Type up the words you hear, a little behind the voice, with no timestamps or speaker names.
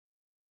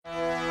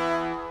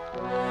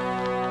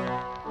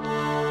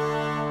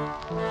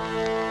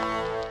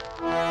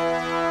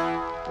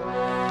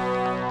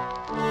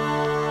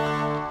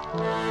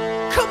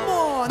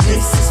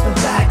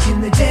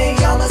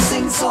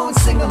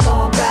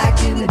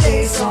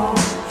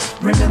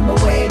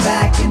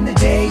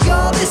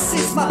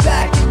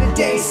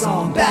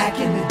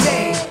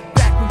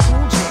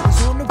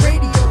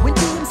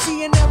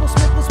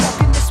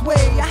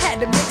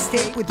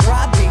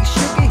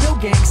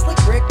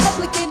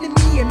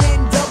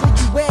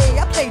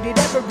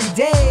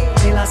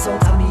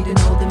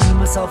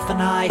myself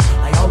and I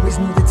always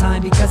knew the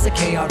time because of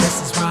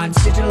KRS's rhymes.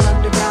 Digital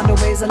underground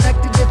always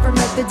elected different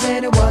methods,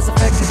 and it was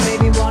effective. Made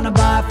me wanna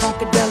buy a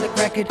funkadelic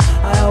record.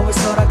 I always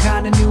thought I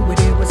kinda knew what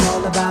it was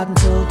all about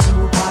until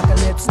Two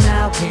Apocalypse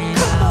Now came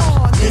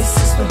out. This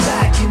is for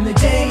back in the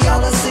day,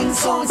 y'all a sing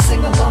song, sing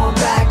along,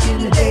 back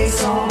in the day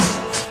song.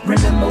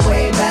 Remember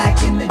way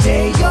back in the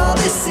day, y'all,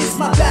 this is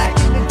my back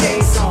in the day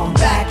song,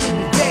 back in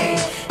the day.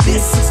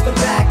 This is for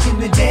back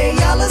in the day,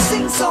 y'all a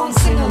sing song,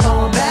 sing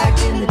along, back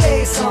in the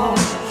day song.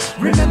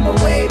 Remember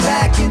way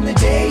back in the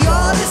day,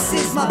 y'all, this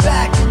is my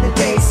back in the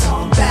day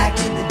song, back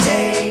in the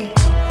day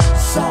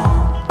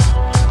song.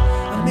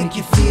 I'll make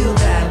you feel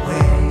that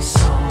way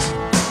song.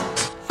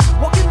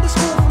 Walking to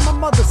school from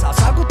my mother's house,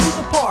 I go through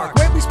the park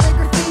where we spray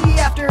graffiti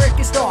after it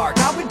gets dark.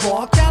 I would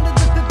walk down to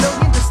the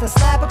pavilion just to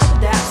slap a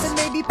couple daps and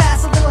maybe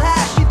pass a little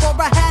hash before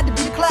I had to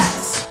be to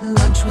class.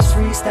 Lunch was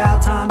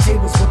freestyle,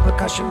 timetables with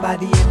percussion. By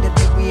the end of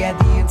it, we had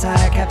the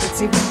entire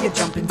cafeteria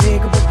jumping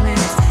digable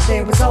planets.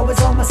 There was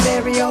always on my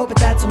stereo, but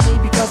that's only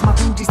because my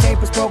Fuji's tape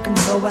was broken.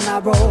 So when I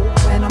roll,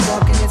 when I'm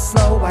walking it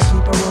slow, I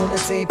keep a roll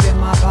of tape in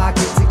my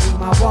pocket to keep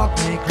my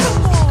Walkman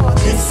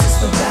close. This is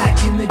for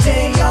back in the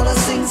day, y'all a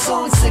sing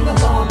song, sing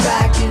along,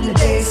 back in the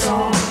day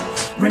song.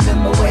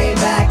 Remember way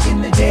back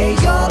in the day,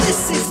 y'all,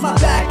 this is my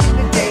back in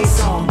the day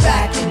song,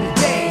 back in the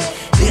day.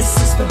 This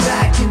is for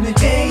back in the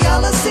day,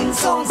 y'all a sing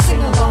song,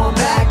 sing along,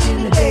 back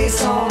in the day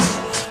song.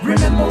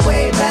 Remember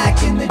way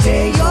back in the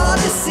day, y'all,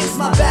 this is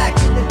my back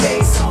in the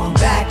day song,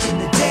 back in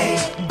the day.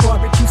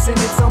 Barbecue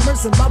scented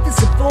summers and love is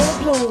in full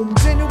bloom.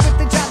 Dinner with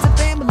the Johnson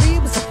family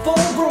was a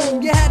full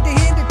room. You had to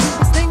hand it to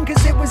his thing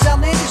cause it was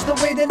outlandish the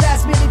way the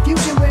last minute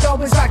fusion would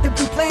always rock the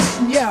blue planet.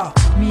 And yeah,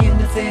 me and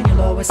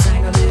Nathaniel always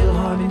sang our little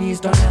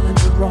harmonies. Darnell and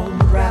Jerome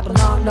would rap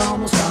along to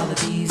almost all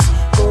of these.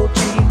 Gold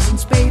chains and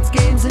spades,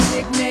 games and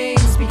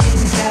nicknames became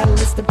the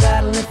catalyst to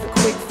battle and for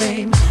quick